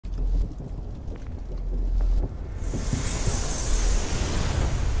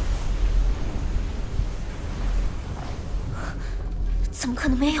怎么可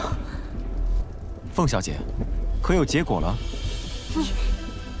能没有？凤小姐，可有结果了？你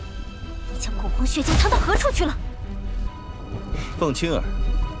将古皇血精藏到何处去了？凤青儿，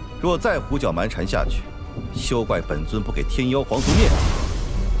若再胡搅蛮缠下去，休怪本尊不给天妖皇族面子。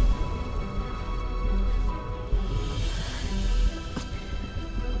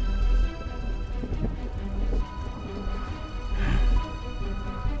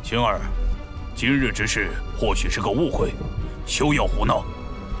青儿，今日之事或许是个误会，休要胡闹。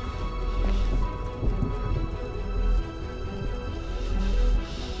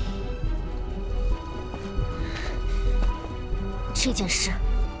这件事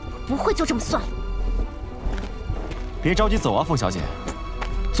不会就这么算了。别着急走啊，凤小姐。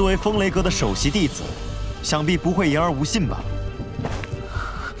作为风雷阁的首席弟子，想必不会言而无信吧？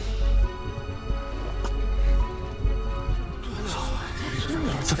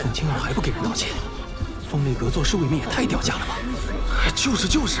这凤青儿还不给人道歉，风雷阁做事未免也太掉价了吧？就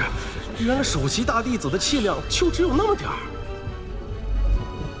是，原来首席大弟子的气量就只有那么点儿。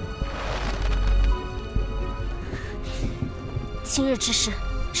今日之事，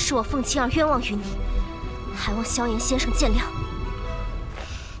是我凤青儿冤枉于你，还望萧炎先生见谅。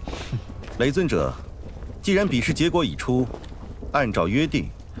雷尊者，既然比试结果已出，按照约定，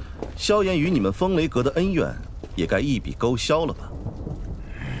萧炎与你们风雷阁的恩怨也该一笔勾销了吧？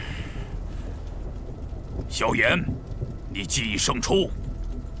萧炎，你技艺胜出，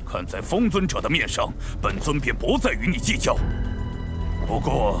看在风尊者的面上，本尊便不再与你计较。不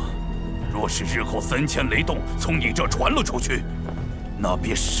过，若是日后3000雷动从你这传了出去，那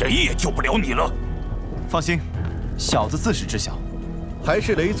便谁也救不了你了。放心，小子自是知晓。还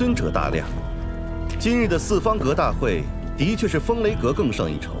是雷尊者大量。今日的四方阁大会的确是风雷阁更胜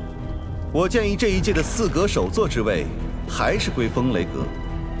一筹。我建议这一届的4阁首座之位还是归风雷阁。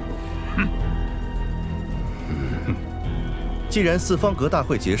既然四方阁大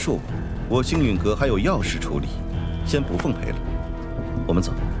会结束，我星陨阁还有要事处理，先不奉陪了。我们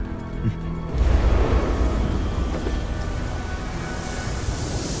走。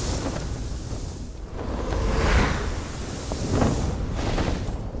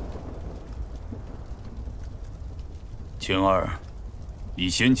青儿，你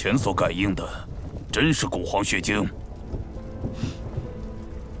先前所感应的，真是古皇血精？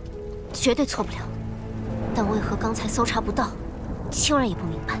绝对错不了。但为何刚才搜查不到，青儿也不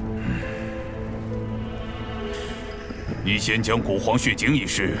明白。你先将古皇血精一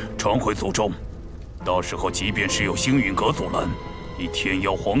事传回族中，到时候即便是有星陨阁阻拦，以天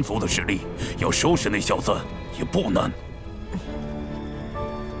妖皇族的实力，要收拾那小子也不难。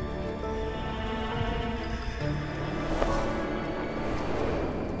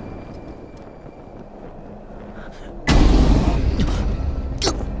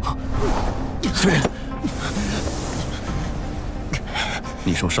对。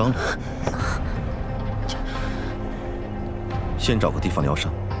你受伤了，先找个地方疗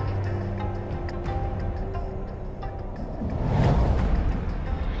伤。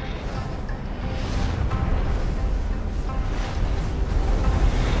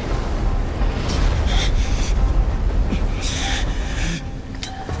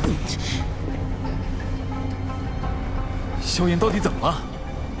萧炎到底怎么了？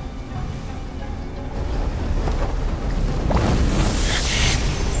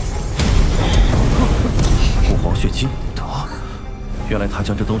血精，原来他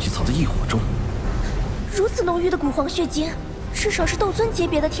将这东西藏在异火中。如此浓郁的古皇血精，至少是斗尊级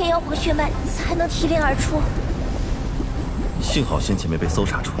别的天妖皇血脉才能提炼而出。幸好先前没被搜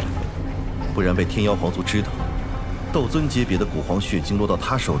查出来，不然被天妖皇族知道，斗尊级别的古皇血精落到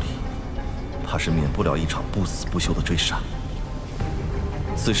他手里，怕是免不了一场不死不休的追杀。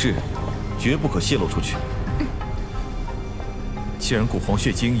此事绝不可泄露出去。既然古皇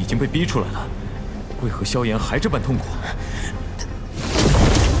血精已经被逼出来了，为何萧炎还这般痛苦？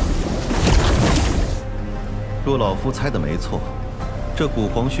若老夫猜的没错，这古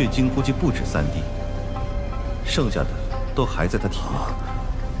皇血精估计不止3滴，剩下的都还在他体内。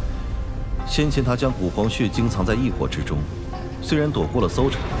先前他将古皇血精藏在异火之中，虽然躲过了搜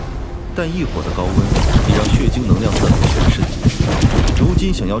查，但异火的高温已让血精能量散布全身。如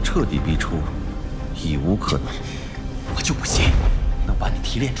今想要彻底逼出，已无可能。我就不信能把你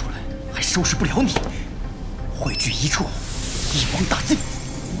提炼出来，还收拾不了你。汇聚一处，一网打尽。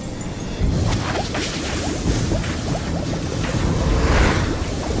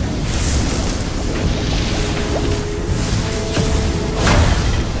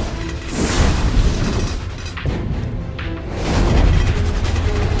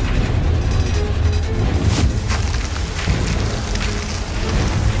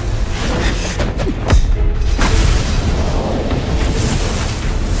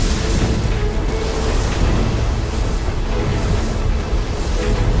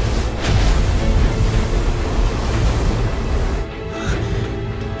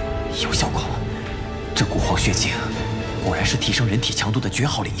是提升人体强度的绝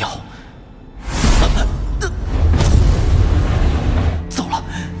好灵药。糟了，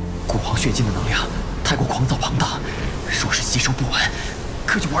古皇血精的能量太过狂躁庞大，若是吸收不完，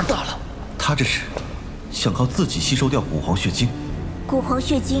可就玩大了。他这是想靠自己吸收掉古皇血精。古皇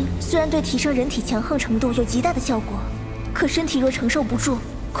血精虽然对提升人体强横程度有极大的效果，可身体若承受不住，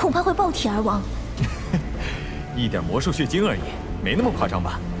恐怕会爆体而亡。一点魔术血精而已，没那么夸张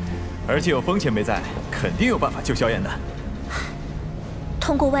吧？而且有风前辈在，肯定有办法救萧炎的。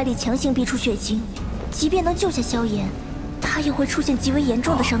通过外力强行逼出血精，即便能救下萧炎，他也会出现极为严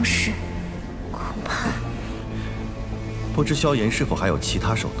重的伤势。恐怕……不知萧炎是否还有其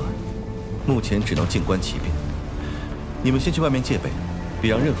他手段？目前只能静观其变。你们先去外面戒备，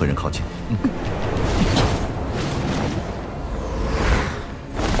别让任何人靠近。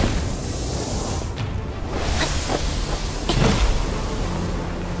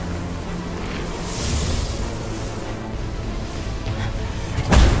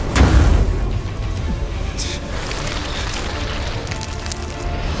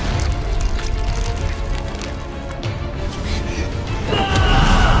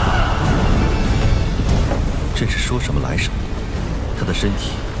真是说什么来什么，他的身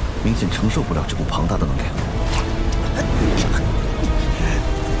体明显承受不了这股庞大的能量。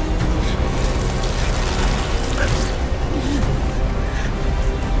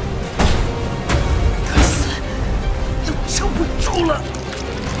该死，又撑不住了！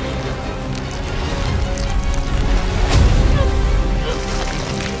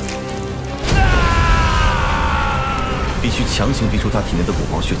必须强行逼出他体内的古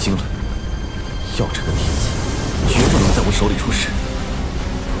皇血精了。药尘的体子绝不能在我手里出事。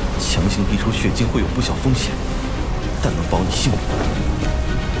强行逼出血精会有不小风险，但能保你性命。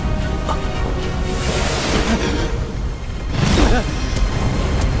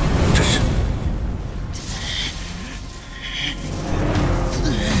这是……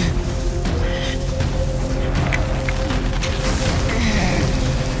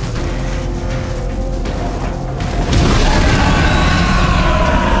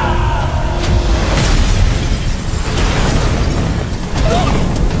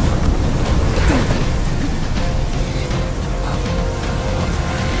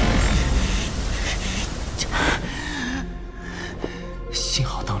幸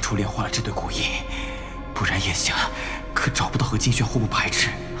好当初炼化了这对骨翼，不然眼下可找不到和金旋互不排斥，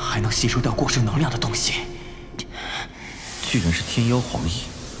还能吸收掉过剩能量的东西。居然是天妖黄翼！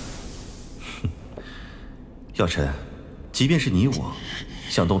哼，药尘，即便是你我，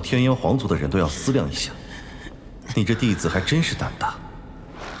想动天妖皇族的人都要思量一下。你这弟子还真是胆大。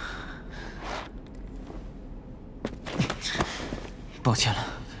抱歉了，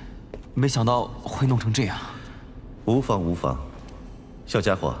没想到会弄成这样。无妨无妨，小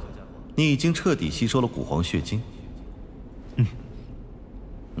家伙，你已经彻底吸收了古皇血精。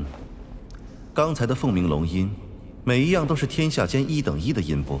刚才的凤鸣龙音，每一样都是天下间1等1的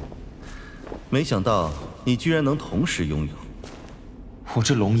音波，没想到你居然能同时拥有。我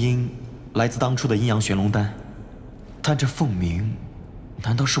这龙音来自当初的阴阳玄龙丹，但这凤鸣，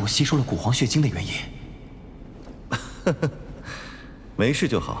难道是我吸收了古皇血精的原因？没事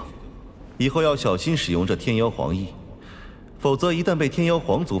就好，以后要小心使用这天妖黄翼，否则一旦被天妖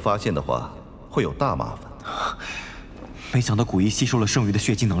皇族发现的话，会有大麻烦。没想到古翼吸收了剩余的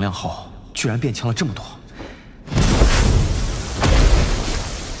血精能量后，居然变强了这么多，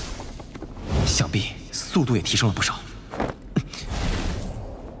想必速度也提升了不少。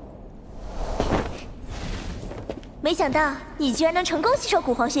没想到你居然能成功吸收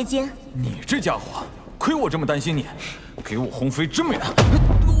古皇血精。你这家伙，亏我这么担心你，给我轰飞这么远，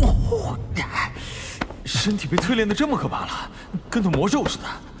身体被淬炼的这么可怕了，跟头魔兽似的。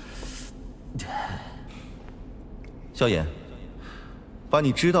萧炎，把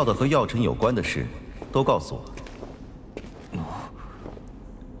你知道的和药尘有关的事都告诉我。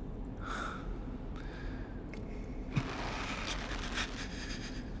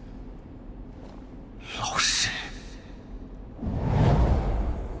老师，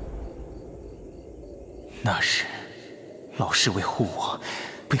那日老师为护我，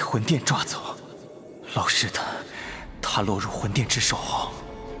被魂殿抓走。老师他落入魂殿之手后，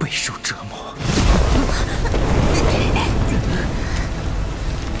备受折磨。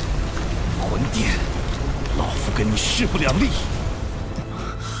魂殿，老夫跟你势不两立。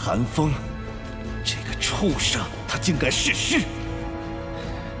寒风，这个畜生，他竟敢弑师！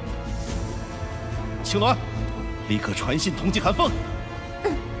青鸾，立刻传信通缉寒风。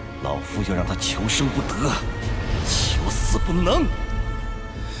老夫要让他求生不得，求死不能。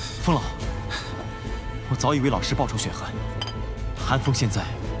风老，我早已为老师报仇雪恨，寒风现在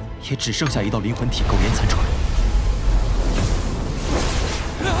也只剩下一道灵魂体苟延残喘。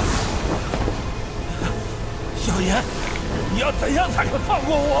萧炎，你要怎样才肯放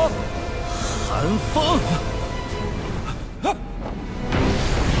过我？寒风。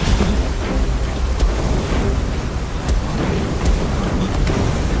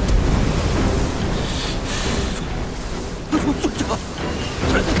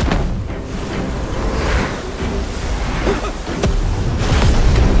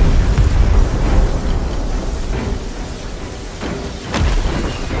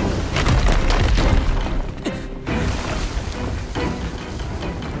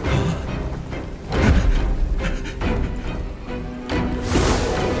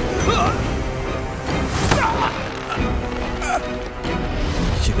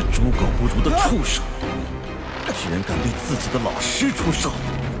 畜生，居然敢对自己的老师出手！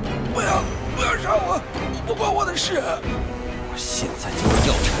不要杀我，不关我的事！我现在就让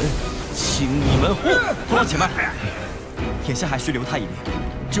药尘清你门户！父老且慢，眼下还需留他一命，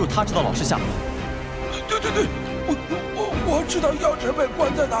只有他知道老师下落。对，我知道药尘被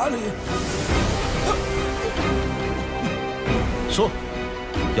关在哪里。说，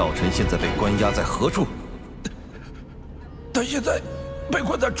药尘现在被关押在何处？他现在。 被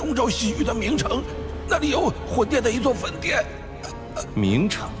困在中州西域的明城，那里有魂殿的一座分殿。明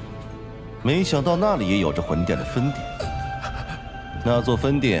城，没想到那里也有着魂殿的分殿。那座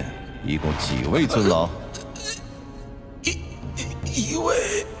分殿一共几位尊老？一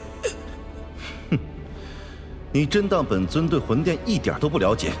位。哼，你真当本尊对魂殿一点都不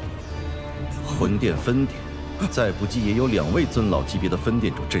了解？魂殿分殿，再不济也有2位尊老级别的分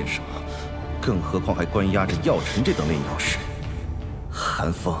殿主镇守，更何况还关押着药尘这等炼药师。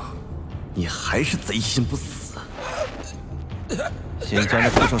 寒风，你还是贼心不死。先将那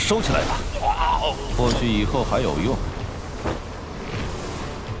畜生收起来吧，或许以后还有用。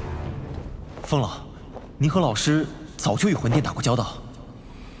风老，您和老师早就与魂殿打过交道。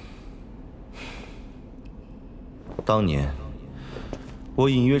当年，我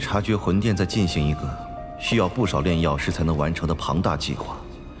隐约察觉魂殿在进行一个需要不少炼药师才能完成的庞大计划。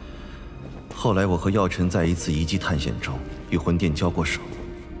后来，我和药尘在一次遗迹探险中。 与魂殿交过手，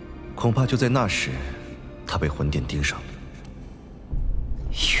恐怕就在那时，他被魂殿盯上了。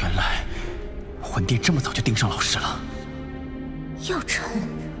原来，魂殿这么早就盯上老师了。药尘，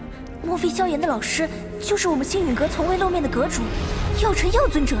莫非萧炎的老师就是我们星陨阁从未露面的阁主药尘药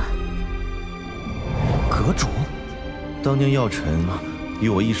尊者？阁主？当年药尘与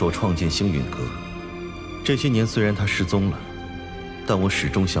我一手创建星陨阁，这些年虽然他失踪了，但我始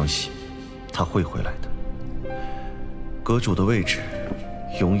终相信他会回来的。 阁主的位置，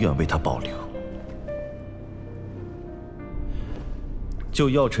永远为他保留。就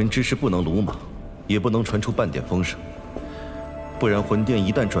药尘之事不能鲁莽，也不能传出半点风声，不然魂殿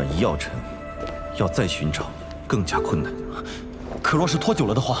一旦转移药尘，要再寻找更加困难。可若是拖久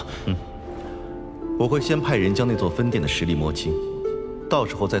了的话，我会先派人将那座分殿的实力摸清，到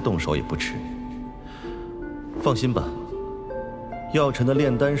时候再动手也不迟。放心吧，药尘的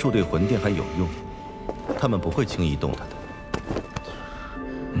炼丹术对魂殿还有用。 他们不会轻易动他的。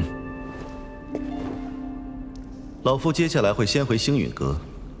老夫接下来会先回星陨阁。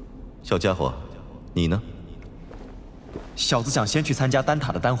小家伙，你呢？小子想先去参加丹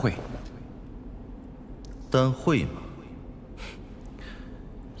塔的丹会。丹会吗？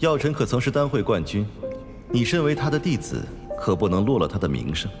药尘可曾是丹会冠军？你身为他的弟子，可不能落了他的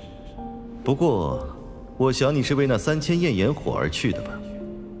名声。不过，我想你是为那3000焰炎火而去的吧？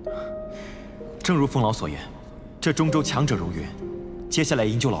 正如风老所言，这中州强者如云，接下来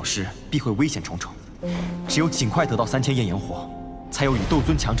营救老师必会危险重重。只有尽快得到3000焰炎火，才有与斗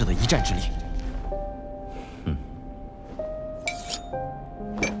尊强者的一战之力。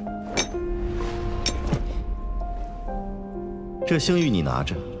这星域你拿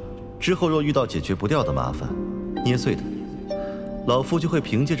着，之后若遇到解决不掉的麻烦，捏碎它，老夫就会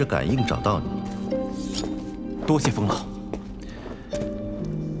凭借着感应找到你。多谢风老。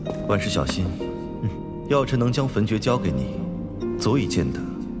万事小心。 药尘能将焚诀交给你，足以见得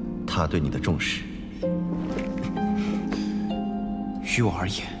他对你的重视。于我而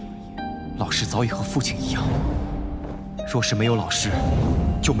言，老师早已和父亲一样。若是没有老师，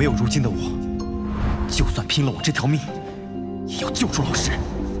就没有如今的我。就算拼了我这条命，也要救出老师。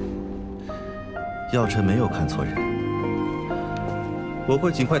药尘没有看错人，我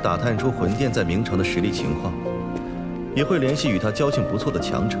会尽快打探出魂殿在明城的实力情况，也会联系与他交情不错的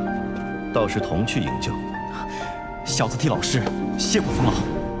强者。 到时同去营救。小子替老师谢过风老。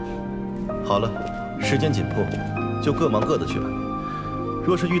好了，时间紧迫，就各忙各的去吧。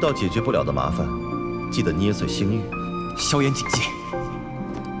若是遇到解决不了的麻烦，记得捏碎星域。萧炎谨记。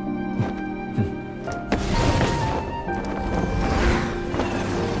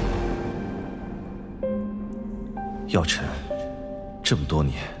药尘，这么多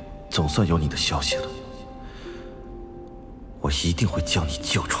年，总算有你的消息了。我一定会将你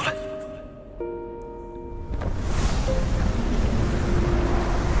救出来。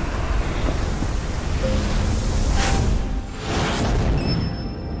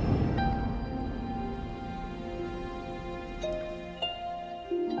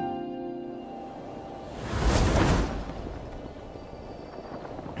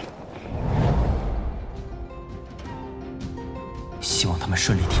希望他们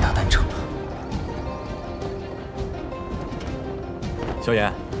顺利抵达丹城吧。萧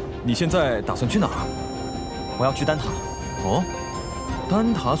炎，你现在打算去哪儿？我要去丹塔。哦，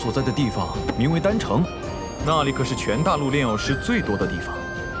丹塔所在的地方名为丹城，那里可是全大陆炼药师最多的地方。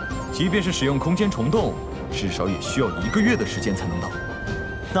即便是使用空间虫洞，至少也需要1个月的时间才能到。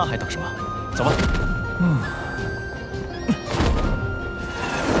那还等什么？走吧。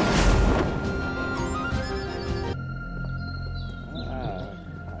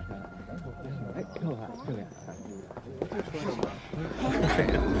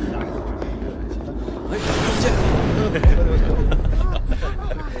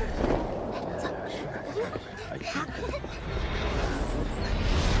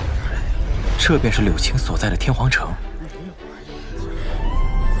这便是柳青所在的天皇城。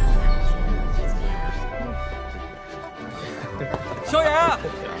萧炎，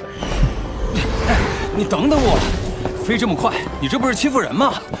你等等我，飞这么快，你这不是欺负人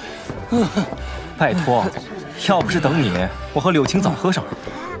吗？拜托，要不是等你，我和柳青早喝上了。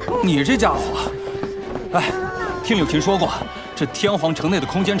你这家伙，哎，听柳青说过，这天皇城内的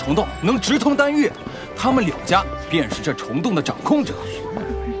空间虫洞能直通丹域，他们柳家便是这虫洞的掌控者。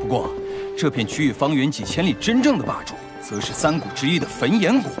不过，这片区域方圆几千里真正的霸主，则是3谷之一的焚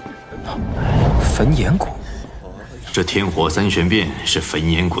炎谷。焚炎谷，这天火3玄变是焚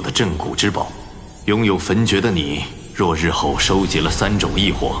炎谷的镇谷之宝。拥有焚诀的你，若日后收集了3种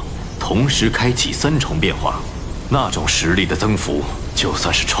异火，同时开启3重变化，那种实力的增幅，就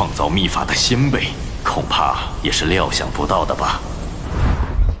算是创造秘法的先辈，恐怕也是料想不到的吧。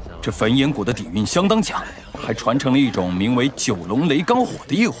这焚炎谷的底蕴相当强，还传承了一种名为九龙雷罡火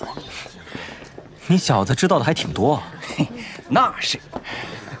的异火。你小子知道的还挺多。嘿，那是。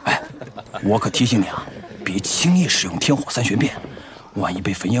哎，我可提醒你啊，别轻易使用天火3玄变，万一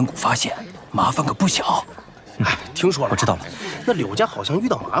被焚炎谷发现，麻烦可不小。哎，听说了，我知道了。那柳家好像遇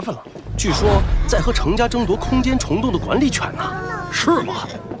到麻烦了，据说在和程家争夺空间虫洞的管理权呢。是吗？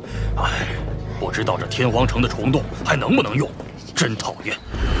哎，不知道这天皇城的虫洞还能不能用，真讨厌。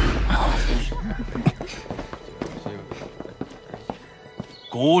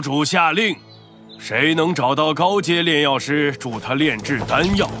谷主下令，谁能找到高阶炼药师助他炼制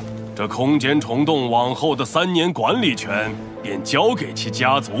丹药，这空间虫洞往后的3年管理权便交给其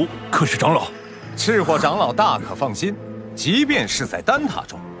家族。可是长老，赤火长老大可放心，即便是在丹塔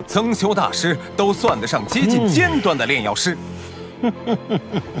中，增修大师都算得上接近尖端的炼药师，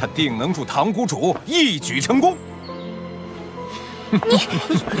他定能助唐谷主一举成功。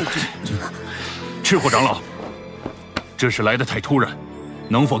赤火长老，这事来得太突然，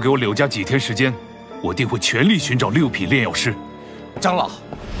能否给我柳家几天时间？我定会全力寻找6品炼药师。长老，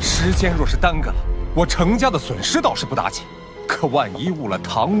时间若是耽搁了，我程家的损失倒是不打紧，可万一误了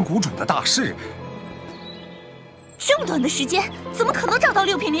唐谷主的大事，这么短的时间，怎么可能找到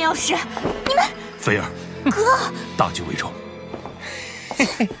6品炼药师？你们，菲儿，哥，大局为重。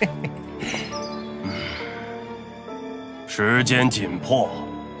时间紧迫，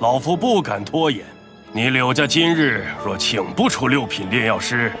老夫不敢拖延。你柳家今日若请不出6品炼药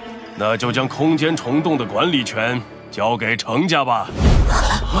师，那就将空间虫洞的管理权交给程家吧。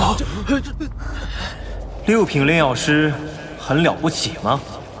6品炼药师很了不起吗？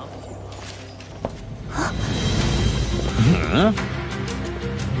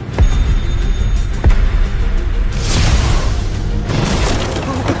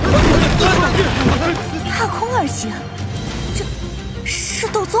踏空而行，这是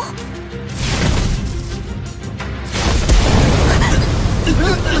斗宗。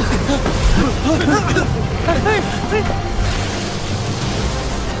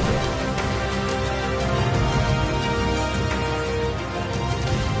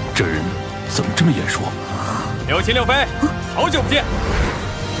这人怎么这么眼熟？柳青、柳飞，好久不见。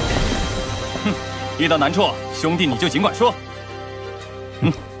哼，遇到难处，兄弟你就尽管说。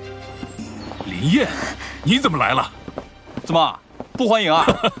林燕，你怎么来了？怎么不欢迎啊？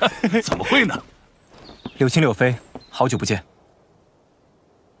怎么会呢？柳青、柳飞，好久不见。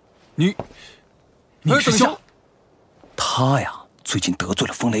你是萧？他呀，最近得罪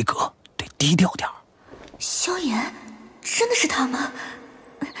了风雷阁，得低调点儿。萧炎，真的是他吗？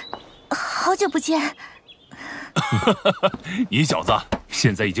好久不见。你小子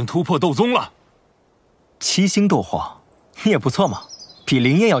现在已经突破斗宗了，7星斗皇，你也不错嘛，比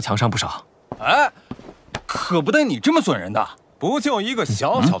灵焰要强上不少。哎，可不带你这么损人的。不就一个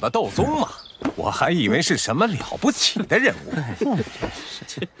小小的斗宗吗？我还以为是什么了不起的人物。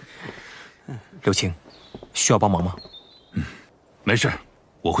柳青，需要帮忙吗？没事，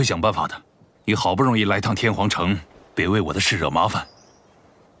我会想办法的。你好不容易来趟天皇城，别为我的事惹麻烦。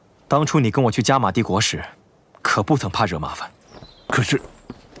当初你跟我去加玛帝国时，可不曾怕惹麻烦。可是，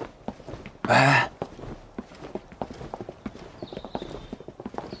哎，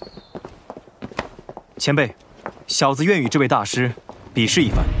前辈，小子愿与这位大师比试一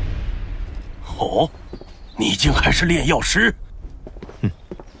番。哦，你竟还是炼药师？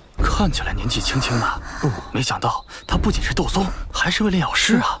看起来年纪轻轻的，没想到他不仅是斗宗，还是位炼药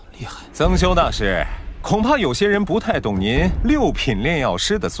师啊，厉害！增修大师，恐怕有些人不太懂您6品炼药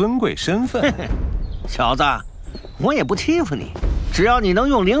师的尊贵身份。小子，我也不欺负你，只要你能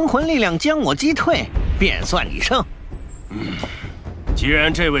用灵魂力量将我击退，便算你胜。既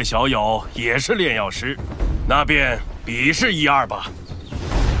然这位小友也是炼药师，那便比试一二吧。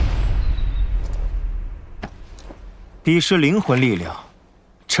比试灵魂力量，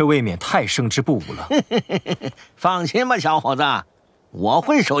这未免太胜之不武了。放心吧，小伙子，我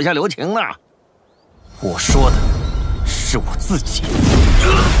会手下留情的。我说的是我自己。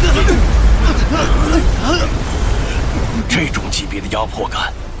这种级别的压迫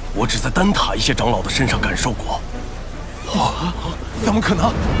感，我只在丹塔一些长老的身上感受过。怎么可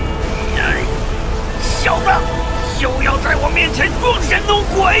能？小子，休要在我面前装神弄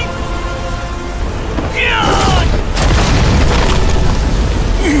鬼！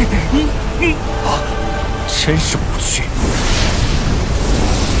真是无趣。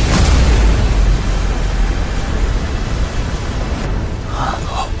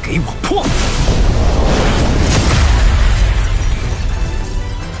给我破！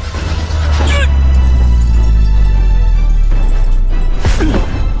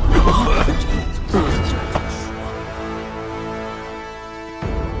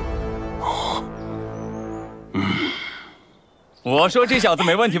我说这小子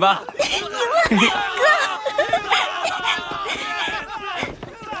没问题吧？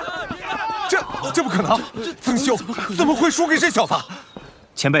这不可能！增修怎么会输给这小子？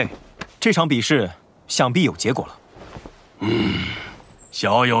前辈，这场比试想必有结果了。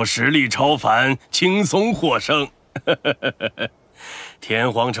小友实力超凡，轻松获胜。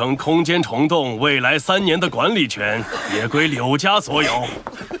天皇城空间虫洞未来3年的管理权也归柳家所有。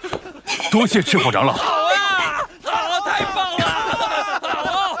多谢赤火长老。好啊！好，太棒了！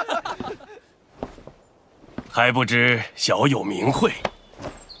还不知小友名讳？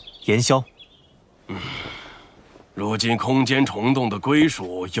言萧。如今空间虫洞的归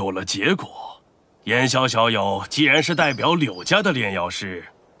属有了结果，言萧小友既然是代表柳家的炼药师，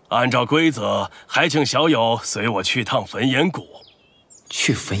按照规则，还请小友随我去趟焚炎谷。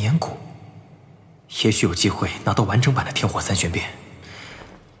去焚炎谷，也许有机会拿到完整版的天火3玄变。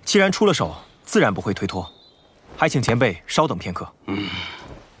既然出了手，自然不会推脱，还请前辈稍等片刻。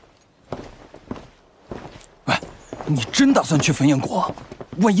哎，你真打算去焚炎谷？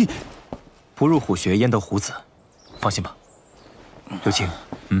万一……不入虎穴，焉得虎子？放心吧，刘青，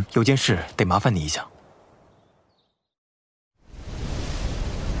有件事得麻烦你一下。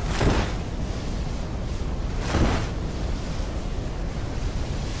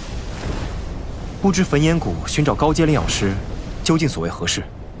不知焚炎谷寻找高阶炼药师，究竟所谓何事？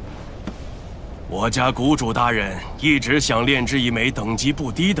我家谷主大人一直想炼制一枚等级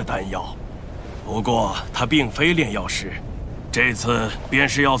不低的丹药，不过他并非炼药师。这次便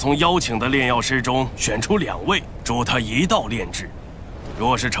是要从邀请的炼药师中选出2位，助他一道炼制。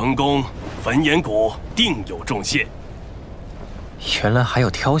若是成功，焚炎谷定有重谢。原来还有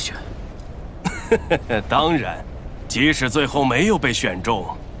挑选。当然，即使最后没有被选中，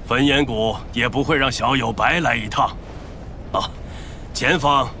焚炎谷也不会让小友白来一趟。前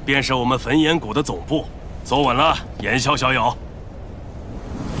方便是我们焚炎谷的总部，坐稳了，言萧小友。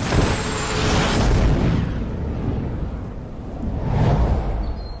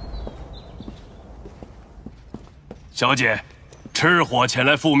小姐，赤火前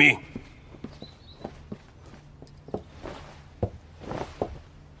来复命。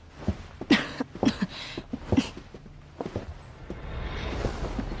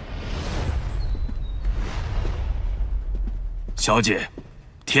小姐，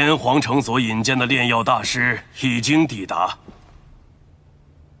天皇城所引荐的炼药大师已经抵达。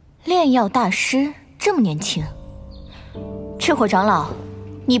炼药大师这么年轻，赤火长老，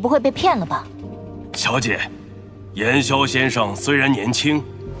你不会被骗了吧？小姐，言萧先生虽然年轻，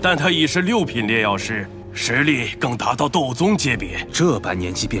但他已是6品炼药师，实力更达到斗宗阶别。这般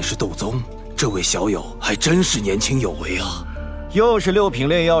年纪便是斗宗，这位小友还真是年轻有为啊！又是6品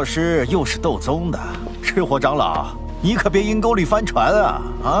炼药师，又是斗宗的，赤火长老，你可别阴沟里翻船啊！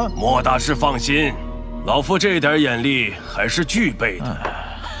啊！莫大师放心，老夫这点眼力还是具备的。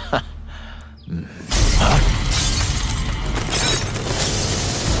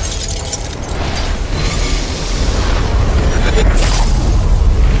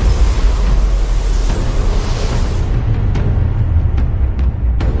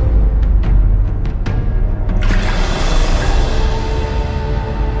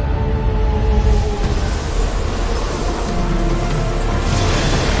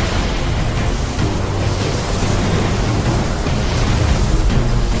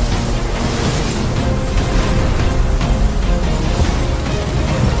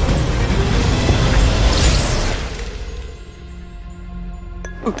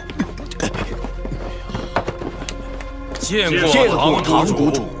见过堂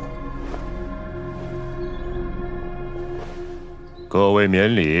主。各位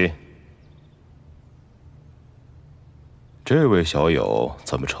免礼。这位小友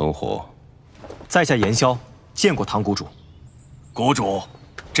怎么称呼？在下言萧，见过唐谷主。谷主，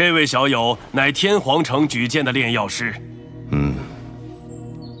这位小友乃天皇城举荐的炼药师。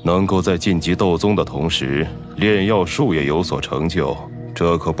能够在晋级斗宗的同时，炼药术也有所成就，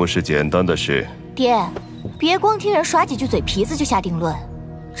这可不是简单的事。爹，别光听人耍几句嘴皮子就下定论，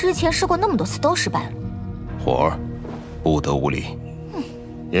之前试过那么多次都失败了。火儿，不得无礼。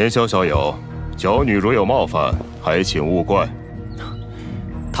言萧小友，小女如有冒犯，还请勿怪。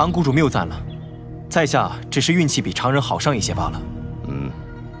唐谷主谬赞了，在下只是运气比常人好上一些罢了。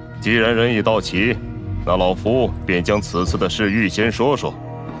既然人已到齐，那老夫便将此次的事预先说说。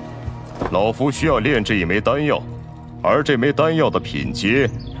老夫需要炼制一枚丹药，而这枚丹药的品阶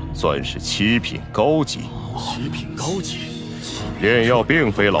算是7品高级。7品高级，炼药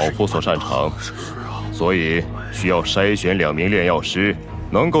并非老夫所擅长，所以需要筛选2名炼药师，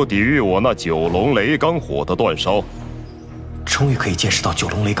能够抵御我那9龙雷罡火的煅烧。终于可以见识到9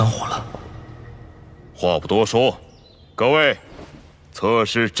龙雷罡火了。话不多说，各位，测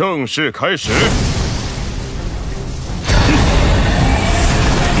试正式开始。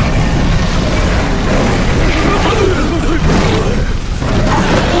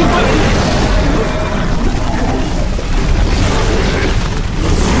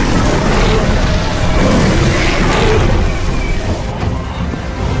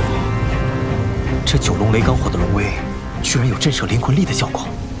这9龙雷罡火的龙威，居然有震慑灵魂力的效果。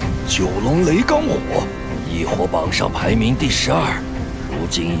9龙雷罡火，异火榜上排名第12，如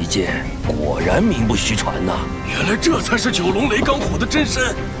今一见，果然名不虚传呐！原来这才是9龙雷罡火的真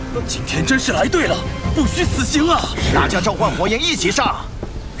身，今天真是来对了，不虚此行啊！大家召唤火焰一起上，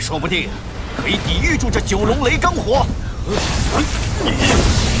说不定可以抵御住这9龙雷罡火。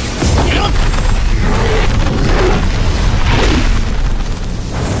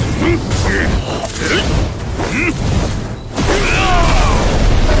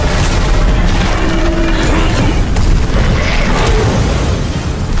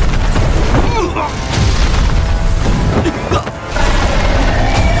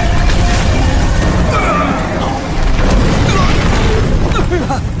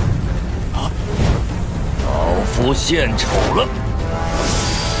老夫献丑了。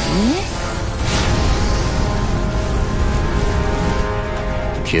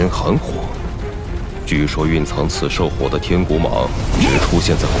天寒火，据说蕴藏此兽火的天骨蟒只出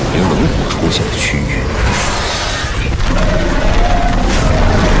现在火灵冷火出现的区域。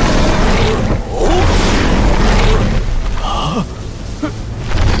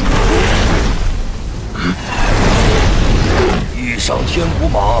遇上天骨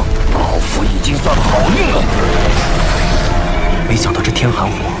蟒，老夫已经算好运了。没想到这天寒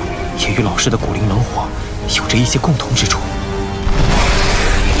火也与老师的骨灵冷火有着一些共同之处。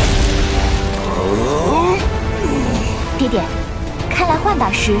爹爹，看来幻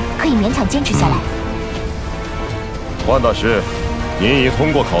大师可以勉强坚持下来。幻大师，您已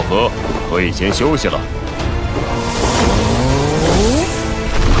通过考核，可以先休息了。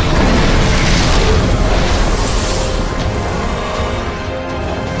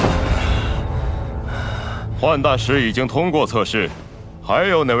幻大师已经通过测试，还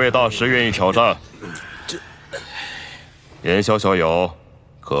有哪位大师愿意挑战？言萧小友，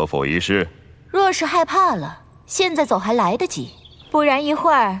可否一试？若是害怕了，现在走还来得及，不然一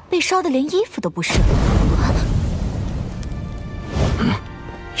会儿被烧得连衣服都不是。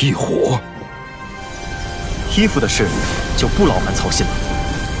异火，衣服的事就不劳烦操心了。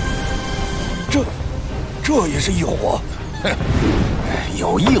这也是异火？哼，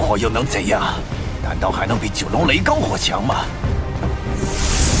有异火又能怎样？难道还能比九龙雷罡火强吗？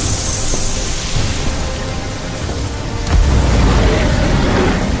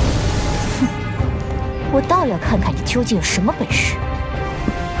哼，我倒要看看你究竟有什么本事。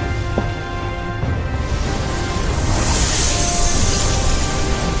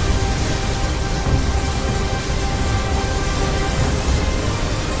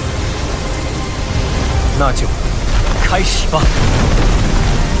那就开始吧。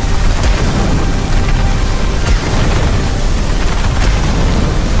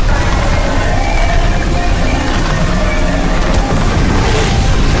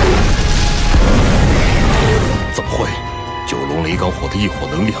怎么会？九龙雷罡火的异火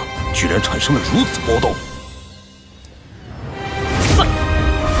能量居然产生了如此波动！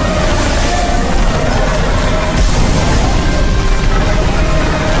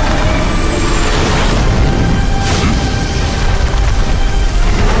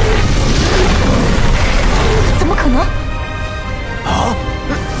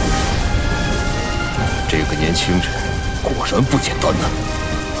年轻人果然不简单呢。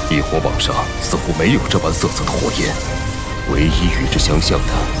异火榜上似乎没有这般色泽的火焰，唯一与之相像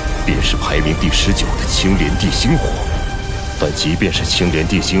的，便是排名第19的青莲地心火。但即便是青莲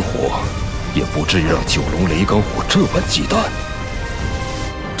地心火，也不至于让九龙雷罡火这般忌惮。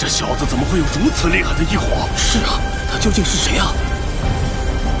这小子怎么会有如此厉害的异火？是啊，他究竟是谁啊？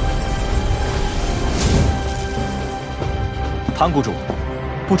唐谷主，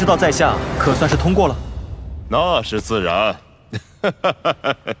不知道在下可算是通过了？那是自然。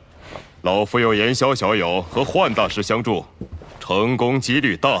老夫有炎萧小友和幻大师相助，成功几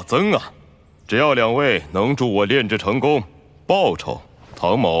率大增啊！只要两位能助我炼制成功，报酬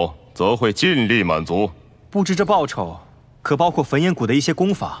唐某则会尽力满足。不知这报酬可包括焚炎谷的一些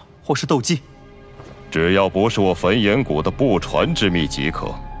功法或是斗技？只要不是我焚炎谷的不传之秘即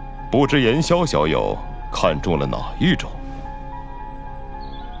可。不知炎萧小友看中了哪一种？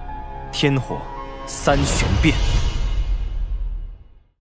天火三玄变。